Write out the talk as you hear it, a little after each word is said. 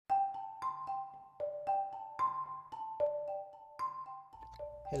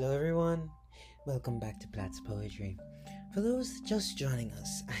Hello everyone, welcome back to Platt's Poetry. For those just joining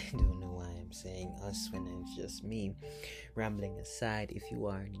us, I don't know why I'm saying us when it's just me. Rambling aside, if you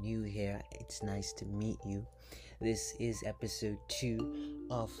are new here, it's nice to meet you. This is episode 2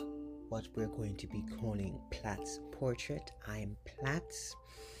 of what we're going to be calling Platt's Portrait. I'm Platts,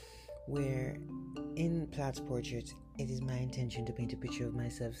 where in Platt's Portrait, it is my intention to paint a picture of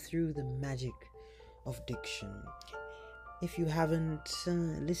myself through the magic of diction. If you haven't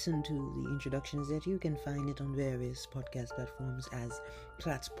listened to the introductions yet, you can find it on various podcast platforms as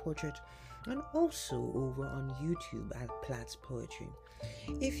Platt's Portrait and also over on YouTube at Platt's Poetry.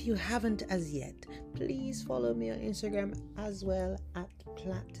 If you haven't as yet, please follow me on Instagram as well at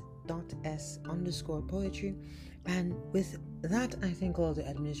platt.s_poetry. And with that, I think all the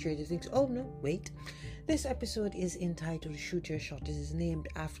administrative things. Oh no, wait. This episode is entitled Shoot Your Shot. This is named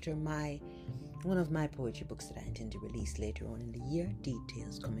after one of my poetry books that I intend to release later on in the year.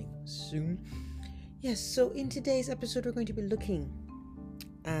 Details coming soon. Yes, so in today's episode, we're going to be looking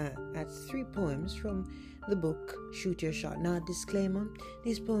at 3 poems from the book Shoot Your Shot. Now, disclaimer,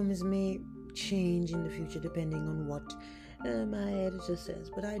 these poems may change in the future depending on what my editor says,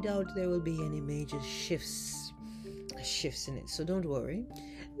 but I doubt there will be any major shifts in it, so don't worry.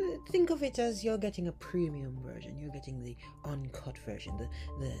 Think of it as you're getting a premium version. You're getting the uncut version,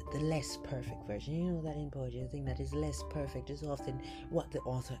 the less perfect version. You know that in poetry, the thing that is less perfect is often what the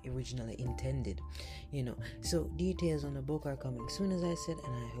author originally intended. So details on the book are coming soon, as I said,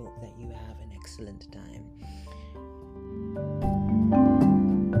 and I hope that you have an excellent time.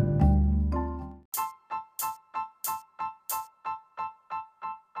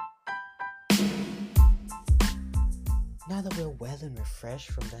 Now that we're well and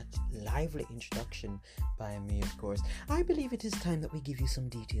refreshed from that lively introduction by me, of course, I believe it is time that we give you some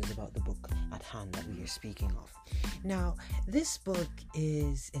details about the book at hand that we are speaking of. Now, this book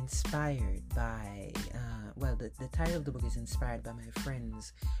is inspired by, the title of the book is inspired by my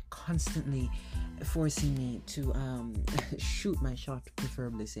friends constantly forcing me to shoot my shot,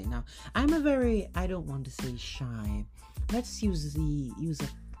 preferably say. Now, I'm I don't want to say shy. Let's use the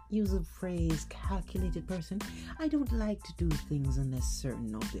phrase calculated person. I don't like to do things unless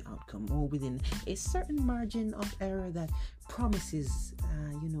certain of the outcome or within a certain margin of error that promises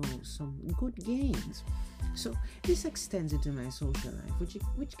some good gains. So this extends into my social life,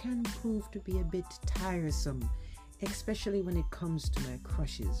 which can prove to be a bit tiresome, especially when it comes to my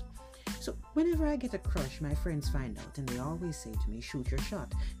crushes. So whenever I get a crush, my friends find out and they always say to me, shoot your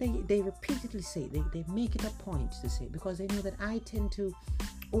shot. They repeatedly say, they make it a point to say, because they know that I tend to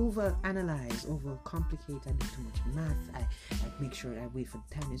overanalyze, overcomplicate. I do too much math. I make sure I wait for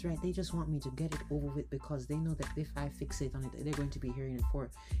the time is right. They just want me to get it over with because they know that if I fixate on it, they're going to be hearing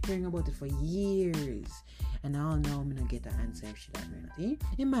about it for years. And now I'm gonna get the answer if she like me or not.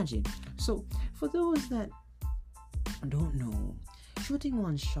 Imagine. So for those that don't know, shooting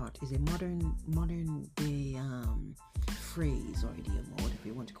one shot is a modern day phrase or idiom or whatever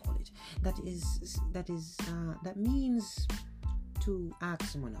you want to call it. That means to ask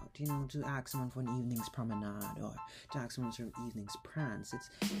someone out, to ask someone for an evening's promenade or to ask someone for an evening's prance.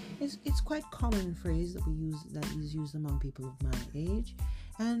 It's quite common phrase that is used among people of my age.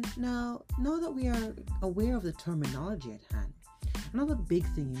 And now that we are aware of the terminology at hand, another big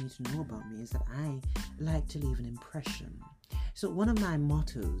thing you need to know about me is that I like to leave an impression. So one of my many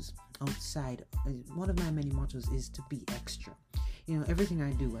mottos is to be extra. Everything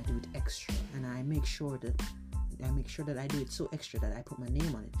I do it extra, and I make sure that I do it so extra that I put my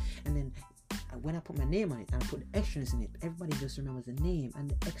name on it. And then when I put my name on it and I put extraness in it, everybody just remembers the name and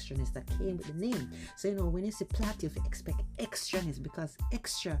the extraness that came with the name. So when you say Platt, you expect extraness because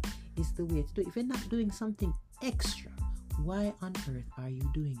extra is the way to do it. If you're not doing something extra, why on earth are you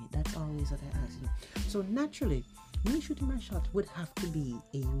doing it? That's always what I ask you. So naturally, me shooting my shot would have to be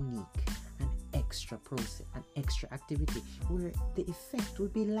a unique and extra process, an extra activity where the effect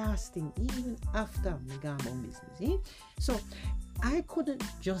would be lasting even after my gone business. So I couldn't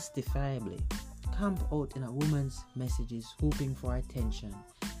justifiably camp out in a woman's messages hoping for attention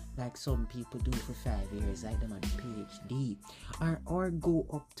like some people do for 5 years, like them on PhD, or go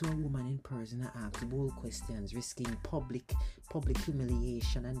up to a woman in person and ask bold questions, risking public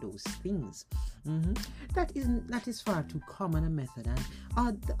humiliation and those things. That is far too common a method,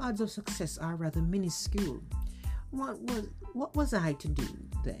 and the odds of success are rather minuscule. What was I to do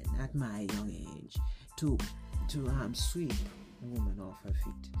then at my young age to sweep a woman off her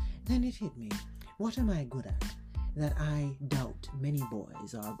feet? Then it hit me. What am I good at that I doubt many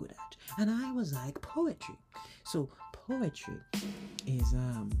boys are good at? And I was like, poetry. So poetry is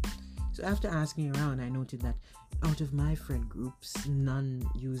So after asking around, I noted that out of my friend groups, none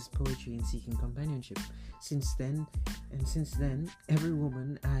used poetry in seeking companionship. Since then, every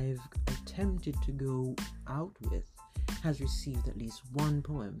woman I've attempted to go out with has received at least one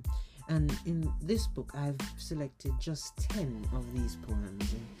poem. And in this book, I've selected just 10 of these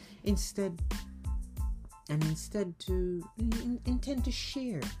poems, and instead to intend to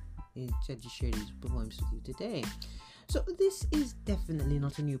share these poems with you today. So this is definitely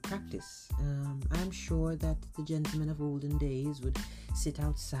not a new practice. I'm sure that the gentlemen of olden days would sit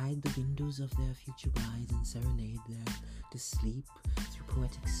outside the windows of their future brides and serenade them to sleep through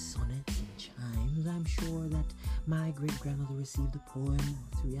poetic sonnets and chimes. I'm sure that my great-grandmother received a poem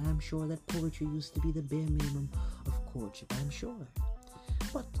or three. I'm sure that poetry used to be the bare minimum of courtship, I'm sure.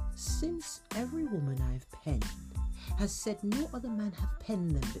 But since every woman I've penned has said no other man have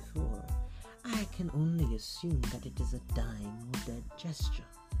penned them before, I can only assume that it is a dying or dead gesture.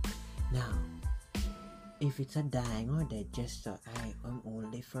 Now, if it's a dying or dead gesture, I am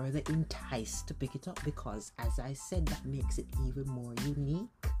only further enticed to pick it up because, as I said, that makes it even more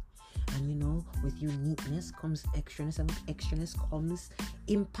unique. And you know, with uniqueness comes extraness, and with extraness comes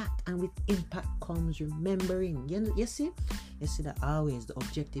impact, and with impact comes remembering. You see that always the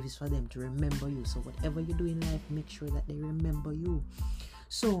objective is for them to remember you. So whatever you do in life, make sure that they remember you.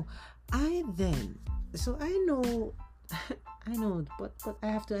 So I know, but I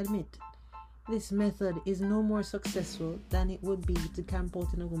have to admit, this method is no more successful than it would be to camp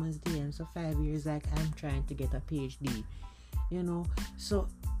out in a woman's DMs for 5 years like I'm trying to get a PhD, you know. So,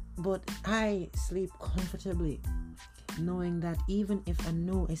 but I sleep comfortably knowing that even if a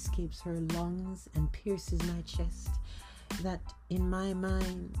no escapes her lungs and pierces my chest, that in my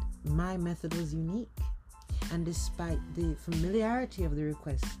mind, my method was unique. And despite the familiarity of the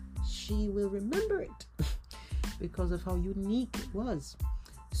request, she will remember it because of how unique it was.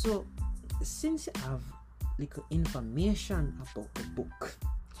 So, since you have little information about the book,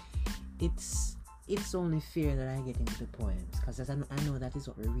 it's only fair that I get into the poems, because I know that is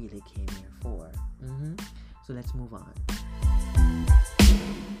what we really came here for. So let's move on.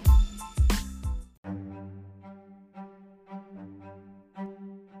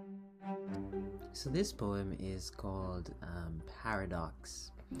 So this poem is called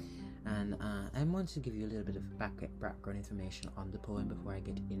Paradox, and I want to give you a little bit of background information on the poem before I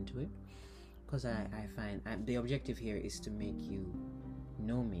get into it, because I find the objective here is to make you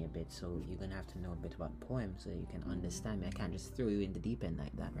know me a bit, so you're gonna have to know a bit about the poem so you can understand me. I can't just throw you in the deep end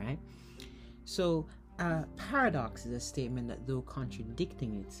like that, right? So paradox is a statement that, though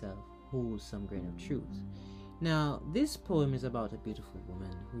contradicting itself, holds some grain of truth. Now, this poem is about a beautiful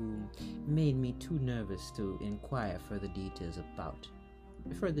woman who made me too nervous to inquire further details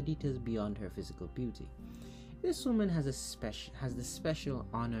beyond her physical beauty. This woman has the special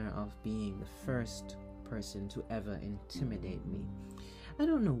honor of being the first person to ever intimidate me. I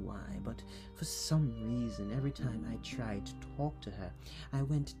don't know why, but for some reason, every time I tried to talk to her, I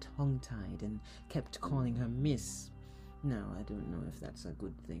went tongue-tied and kept calling her Miss. Now, I don't know if that's a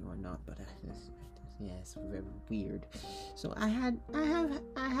good thing or not, but it's very weird. So I had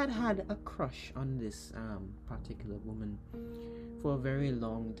a crush on this particular woman for a very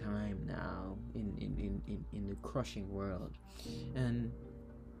long time now in the crushing world, and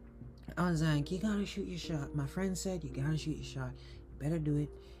I was like, you gotta shoot your shot. My friend said, you gotta shoot your shot. You better do it.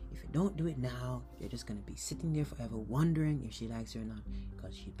 If you don't do it now, you're just gonna be sitting there forever wondering if she likes you or not,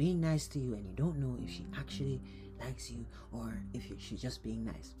 because she's being nice to you and you don't know if she actually likes you or if she's just being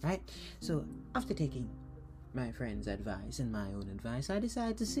nice, right? So after taking my friend's advice and my own advice, I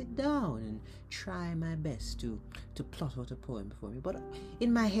decided to sit down and try my best to plot out a poem before me. But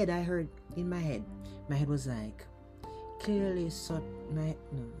in my head my head was like,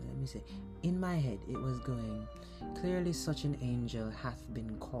 in my head it was going, clearly such an angel hath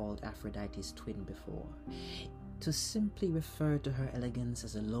been called Aphrodite's twin before. To simply refer to her elegance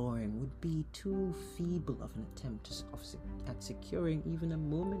as alluring would be too feeble of an attempt at securing even a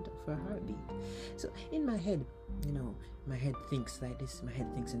moment of her heartbeat. So in my head, my head thinks like this. My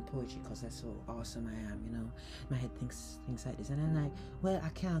head thinks in poetry because that's so awesome I am, My head thinks like this. And I'm like, well, I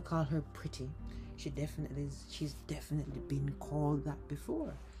can't call her pretty. She's definitely been called that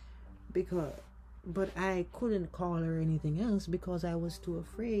before. But I couldn't call her anything else because I was too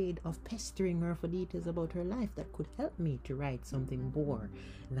afraid of pestering her for details about her life that could help me to write something more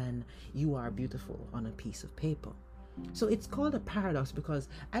than "you are beautiful" on a piece of paper. So it's called a paradox because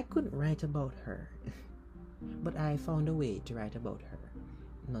I couldn't write about her, but I found a way to write about her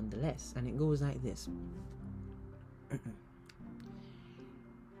nonetheless. And it goes like this.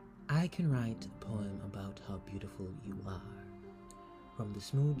 I can write a poem about how beautiful you are, from the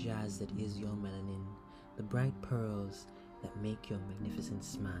smooth jazz that is your melanin, the bright pearls that make your magnificent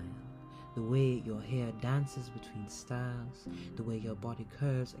smile, the way your hair dances between styles, the way your body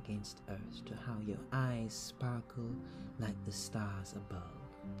curves against earth, to how your eyes sparkle like the stars above.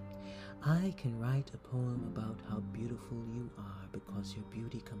 I can write a poem about how beautiful you are because your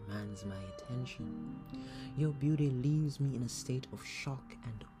beauty commands my attention. Your beauty leaves me in a state of shock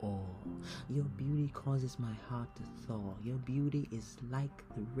and awe. Your beauty causes my heart to thaw. Your beauty is like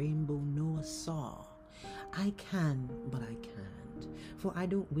the rainbow Noah saw. I can, but I can't, for I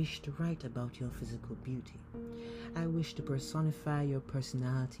don't wish to write about your physical beauty. I wish to personify your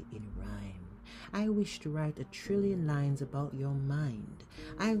personality in rhyme. I wish to write 1,000,000,000 lines about your mind.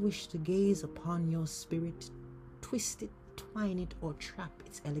 I wish to gaze upon your spirit, twist it, twine it, or trap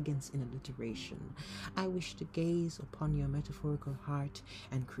its elegance in alliteration. I wish to gaze upon your metaphorical heart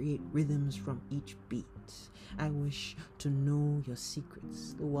and create rhythms from each beat. I wish to know your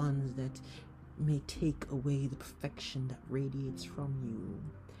secrets, the ones that may take away the perfection that radiates from you.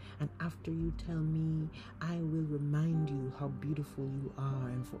 And after you tell me, I will remind you how beautiful you are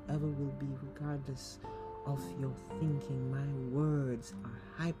and forever will be, regardless of your thinking. My words are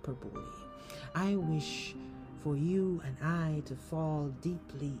hyperbole. I wish for you and I to fall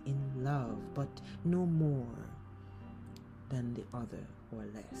deeply in love, but no more than the other or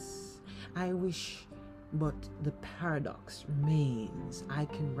less. I wish, but the paradox remains. I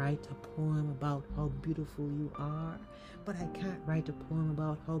can write a poem about how beautiful you are, but I can't write a poem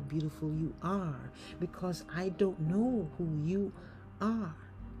about how beautiful you are because I don't know who you are.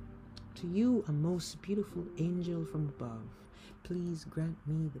 To you, a most beautiful angel from above, please grant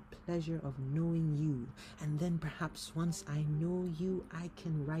me the pleasure of knowing you, and then perhaps once I know you, I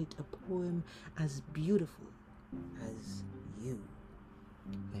can write a poem as beautiful as you.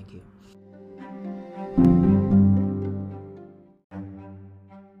 Thank you.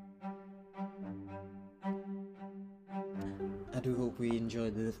 I do hope we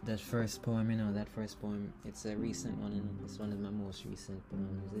enjoyed that first poem. That first poem, it's a recent one, it's one of my most recent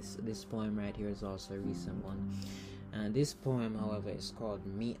poems. This poem right here is also a recent one. And this poem, however, is called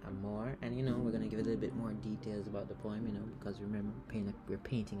Mi Amor, and we're gonna give a little bit more details about the poem, because remember, we're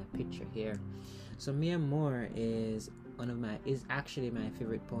painting a picture here. So Mi Amor is actually my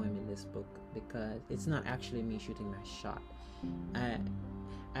favorite poem in this book, because it's not actually me shooting my shot.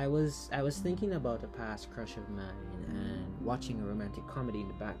 I was thinking about a past crush of mine and watching a romantic comedy in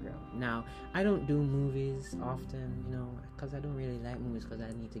the background. Now, I don't do movies often, because I don't really like movies, because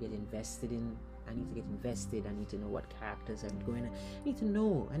I need to get invested. I need to know what characters are going. I need to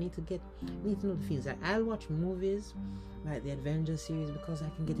know the feelings. I'll watch movies like the Avengers series because I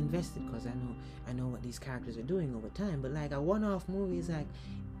can get invested, because I know what these characters are doing over time. But like a one-off movie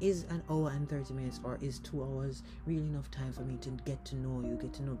is an hour and 30 minutes, or is 2 hours really enough time for me to get to know you,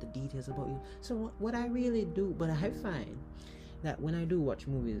 get to know the details about you? So what I really do, but I find that when I do watch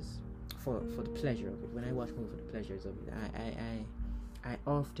movies for the pleasure of it, when I watch movies for the pleasures of it, I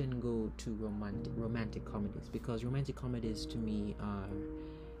often go to romantic comedies, because romantic comedies to me are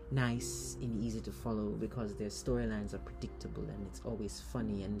nice and easy to follow, because their storylines are predictable and it's always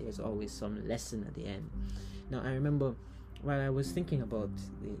funny and there's always some lesson at the end. Now, I remember while I was thinking about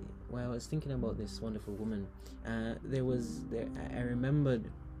this wonderful woman, I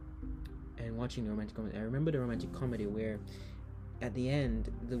remembered, and watching the romantic comedy, I remember the romantic comedy where at the end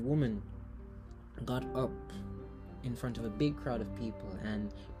the woman got up in front of a big crowd of people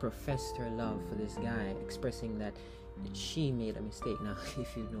and professed her love for this guy, expressing that she made a mistake. Now,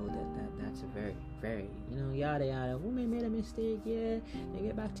 if you know that's a very, very, yada yada, woman made a mistake, yeah, they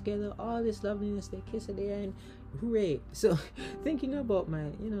get back together, all this loveliness, they kiss at the end, hooray. So thinking about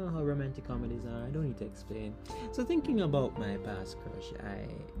my, how romantic comedies are, I don't need to explain. So thinking about my past crush,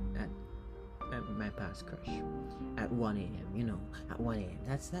 at 1 a.m. At 1 a.m.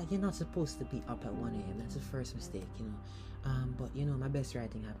 That's you're not supposed to be up at 1 a.m. That's the first mistake, But my best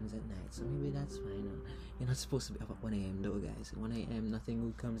writing happens at night, so maybe that's fine. You're not supposed to be up at 1 a.m. though, guys. At 1 a.m. nothing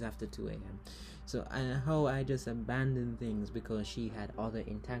good comes after 2 a.m. So how I just abandoned things because she had other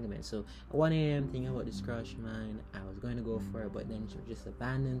entanglements. So at 1 a.m. thinking about this crush of mine, I was going to go for it, but then she just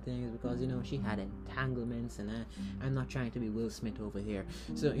abandoned things because she had entanglements, and I'm not trying to be Will Smith over here.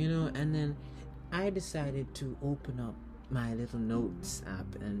 So and then I decided to open up my little notes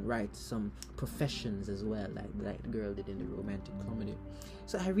app and write some professions as well, like the girl did in the romantic comedy.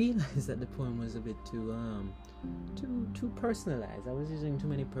 So I realized that the poem was a bit too personalized. I was using too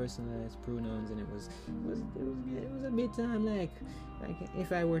many personalized pronouns, and it was a bit like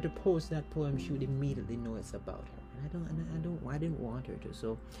if I were to post that poem, she would immediately know it's about her. And I didn't want her to.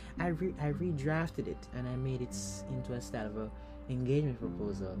 So I redrafted it, and I made it into a style of engagement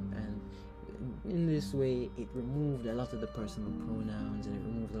proposal, and in this way it removed a lot of the personal pronouns, and it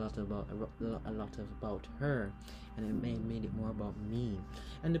removed a lot about her, and it made it more about me.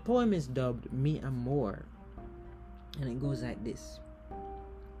 And the poem is dubbed Mi Amor, and it goes like this.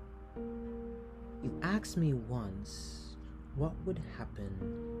 You asked me once what would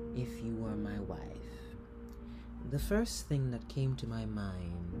happen if you were my wife. The first thing that came to my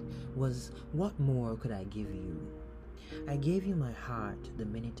mind was, what more could I give you? I gave you my heart the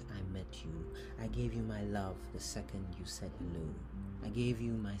minute I met you. I gave you my love the second you said hello. I gave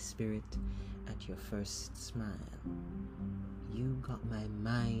you my spirit at your first smile. You got my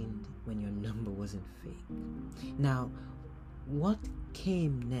mind when your number wasn't fake. Now, what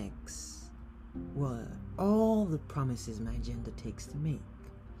came next were all the promises my gender takes to make.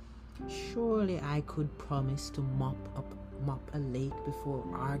 Surely I could promise to mop a lake before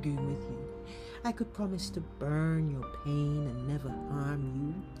arguing with you. I could promise to burn your pain and never harm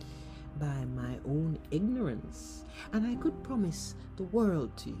you by my own ignorance. And I could promise the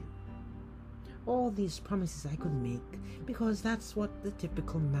world to you. All these promises I could make because that's what the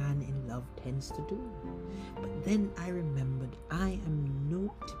typical man in love tends to do. But then I remembered I am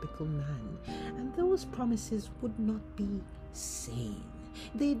no typical man, and those promises would not be sane.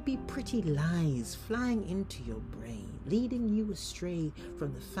 They'd be pretty lies flying into your brain, leading you astray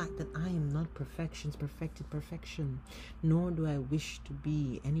from the fact that I am not perfection's perfected perfection, nor do I wish to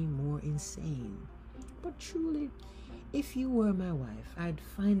be any more insane. But truly, if you were my wife, I'd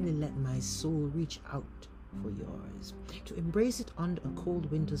finally let my soul reach out for yours, to embrace it under a cold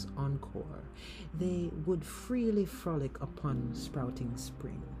winter's encore. They would freely frolic upon sprouting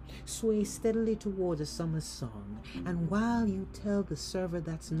spring, sway steadily towards a summer song, and while you tell the server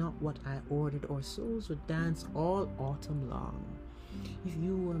that's not what I ordered, our souls would dance all autumn long. If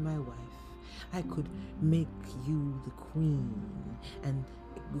you were my wife, I could make you the queen, and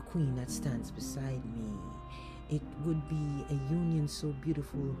the queen that stands beside me. It would be a union so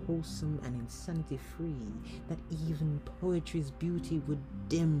beautiful, wholesome, and insanity-free that even poetry's beauty would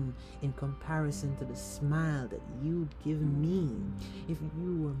dim in comparison to the smile that you'd give me if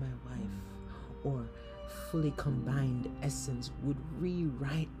you were my wife. Or fully combined essence would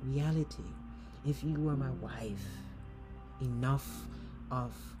rewrite reality if you were my wife. Enough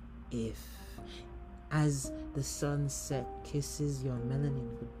of if. As the sunset kisses your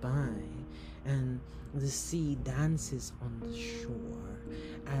melanin goodbye, and the sea dances on the shore,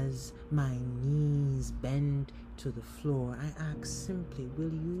 as my knees bend to the floor, I ask simply,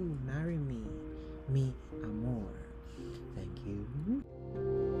 will you marry me? Mi amor. Thank you.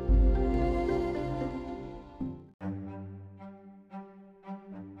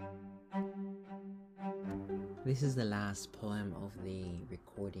 This is the last poem of the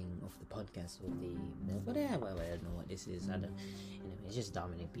recording of the podcast of the whatever. I don't know what this is. I don't. It's just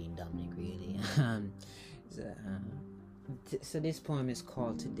Dominic being Dominic, really. So this poem is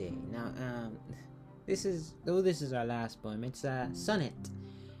called Today. Now, this is our last poem. It's a sonnet.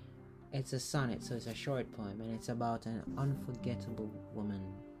 It's a sonnet, so it's a short poem, and it's about an unforgettable woman.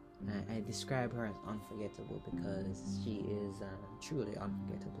 I describe her as unforgettable because she is truly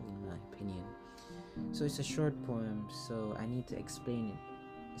unforgettable in my opinion. So it's a short poem, so I need to explain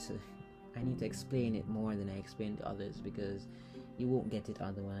it. So I need to explain it more than I explain the others because you won't get it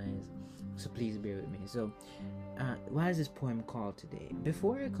otherwise. So please bear with me. So why is this poem called Today?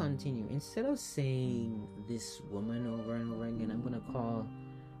 Before I continue, instead of saying this woman over and over again, I'm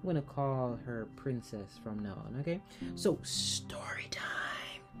gonna call her Princess from now on. Okay? So story time.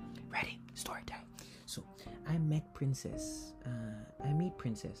 Ready? Story time. So I meet Princess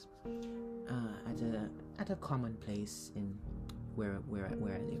at a common place in where I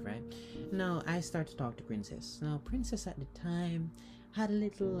live, right? Now I start to talk to Princess. Now Princess at the time had a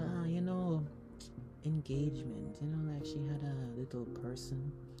little engagement, like she had a little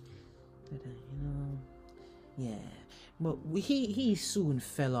person that but he soon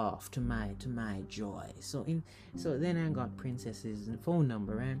fell off to my joy. So then I got Princess's phone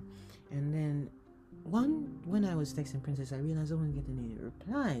number, right? And then when I was texting Princess, I realized I wasn't getting any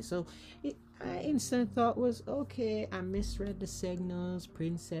reply. So my instant thought was, okay, I misread the signals.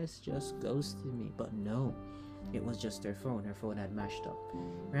 Princess just ghosted me. But no, it was just her phone. Her phone had mashed up,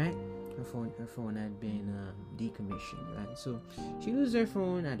 right? Her phone had been decommissioned, right? So she loses her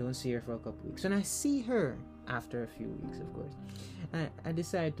phone. I don't see her for a couple weeks. When I see her after a few weeks, of course, I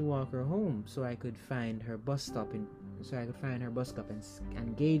decided to walk her home so I could find her bus stop and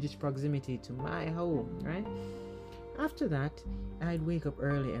gauge its proximity to my home, right? After that, I'd wake up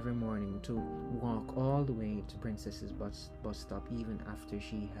early every morning to walk all the way to Princess's bus stop, even after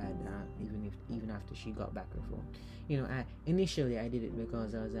she had, even after she got back her phone. Initially I did it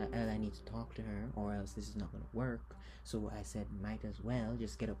because I was like, I need to talk to her, or else this is not gonna work. So I said, might as well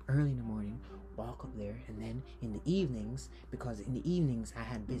just get up early in the morning, walk up there, and then in the evenings, because in the evenings I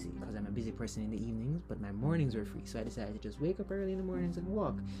had busy, because I'm a busy person in the evenings, but my mornings were free. So I decided to just wake up early in the mornings and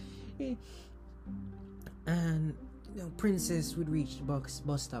walk. And Princess would reach the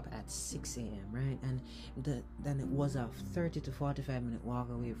bus stop at 6 a.m., right? And then it was a 30 to 45 minute walk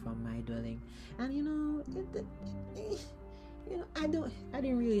away from my dwelling. And I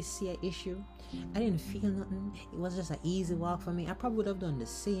didn't really see an issue. I didn't feel nothing. It was just an easy walk for me. I probably would have done the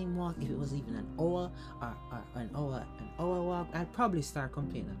same walk if it was even an hour or an hour walk. I'd probably start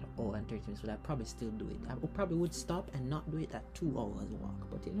complaining at an hour and 30 minutes, but I'd probably still do it. I probably would stop and not do it at 2 hours walk.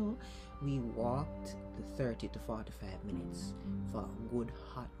 But we walked the 30 to 45 minutes for a good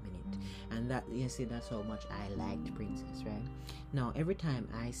hot minute. And that's how much I liked Princess, right? Now, every time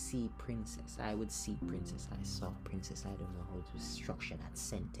I see Princess, I would see Princess, I saw Princess, I don't know how to structure that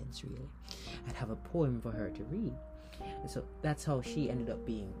sentence really. I'd have a poem for her to read. And so that's how she ended up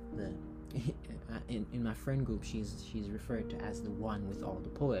being in my friend group, she's referred to as the one with all the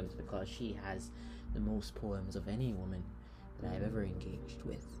poems, because she has the most poems of any woman that I've ever engaged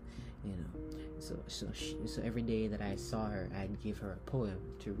with. So every day that I saw her, I'd give her a poem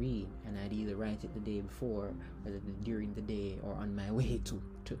to read, and I'd either write it the day before, or during the day, or on my way to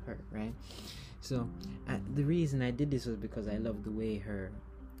her, right? So the reason I did this was because I love the way her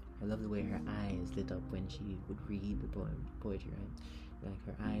eyes lit up when she would read the poetry, right? Like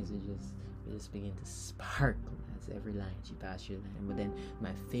her eyes would just begin to sparkle as every line she passed through the line. But then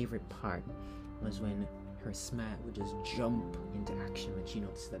my favorite part was when her smile would just jump into action when she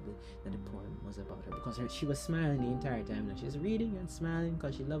noticed that the poem was about her, because she was smiling the entire time. And she was reading and smiling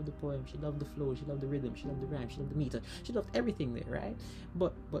because she loved the poem, she loved the flow, she loved the rhythm, she loved the rhyme, she loved the meter, she loved everything there, right?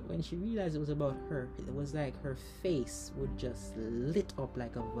 But when she realized it was about her, it was like her face would just lit up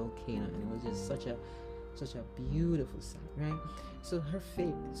like a volcano, and it was just such a beautiful sight, right? So her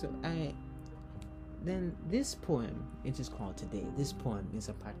face. Then this poem, it is called Today. This poem is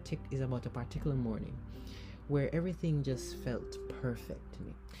about a particular morning where everything just felt perfect to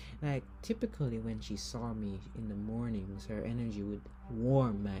me. Like, typically when she saw me in the mornings, her energy would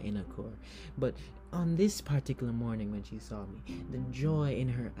warm my inner core. But on this particular morning when she saw me, the joy in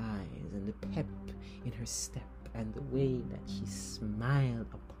her eyes and the pep in her step and the way that she smiled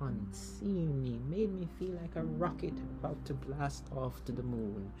upon seeing me made me feel like a rocket about to blast off to the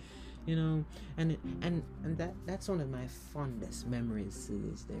moon. And that's one of my fondest memories to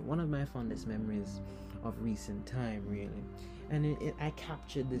this day. One of my fondest memories of recent time, really. And I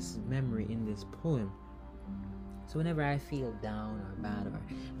captured this memory in this poem. So whenever I feel down or bad, or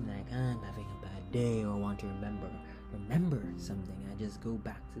I'm like, I'm having a bad day, or want to remember something, I just go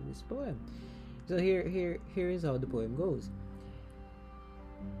back to this poem. So here is how the poem goes.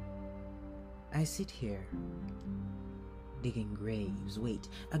 I sit here digging graves, wait,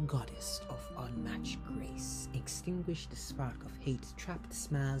 a goddess of unmatched grace, extinguish the spark of hate, trapped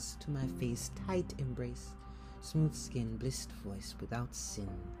smiles to my face, tight embrace, smooth skin, blissed voice without sin,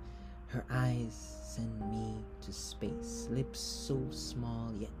 her eyes send me to space, lips so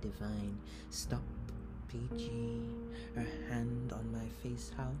small yet divine, stop, PG, her hand on my face,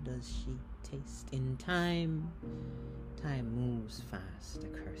 how does she taste? In time moves fast, a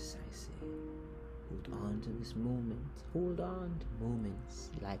curse I say. Hold on to this moment. Hold on to moments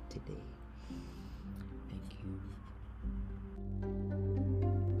like today. Thank you.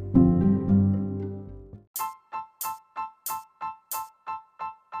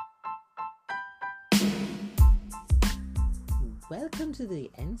 Welcome to the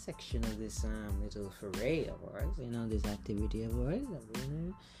end section of this little foray of ours. This activity of ours.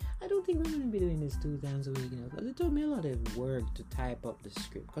 I don't think we're going to be doing this 2 times a week, because it took me a lot of work to type up the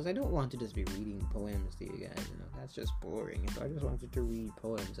script, because I don't want to just be reading poems to you guys, that's just boring. If I just wanted to read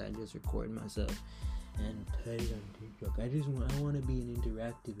poems, I'd just record myself and put it on TikTok. I want to be an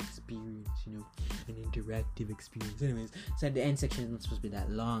interactive experience, an interactive experience. Anyways, so the end section is not supposed to be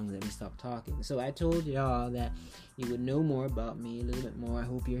that long. Let me stop talking. So I told y'all that you would know more about me, a little bit more. I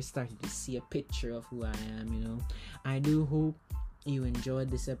hope you're starting to see a picture of who I am, I do hope you enjoyed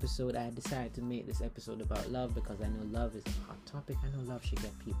this episode. I decided to make this episode about love because I know love is a hot topic. I know love should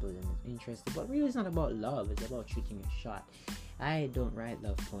get people interested, but really it's not about love. It's about shooting a shot. I don't write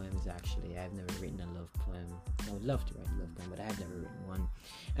love poems, actually. I've never written a love poem. I would love to write a love poem, but I've never written one.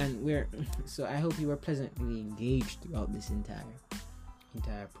 And so I hope you were pleasantly engaged throughout this entire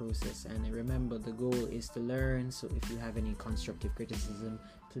entire process. And remember, the goal is to learn. So if you have any constructive criticism,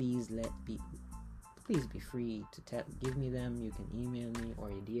 please be free to give me them. You can email me or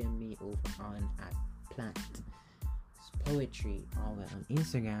DM me over on at Plant Poetry over on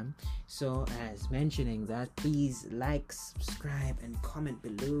Instagram. So as mentioning that, please like, subscribe, and comment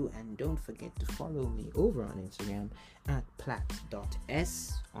below, and don't forget to follow me over on Instagram at plat.s_poetry.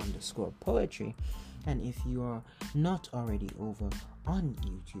 And if you are not already over on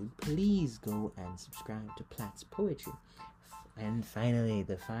YouTube, please go and subscribe to Plat's Poetry. And finally,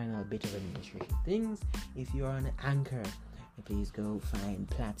 the final bit of administrative things: if you are on Anchor, please go find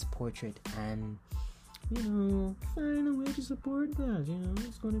Plat's portrait and find a way to support that.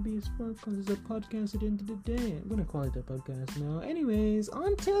 It's going to be a sport because it's a podcast at the end of the day. I'm going to call it a podcast now. Anyways,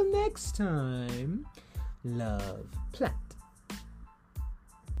 until next time, love, Plat.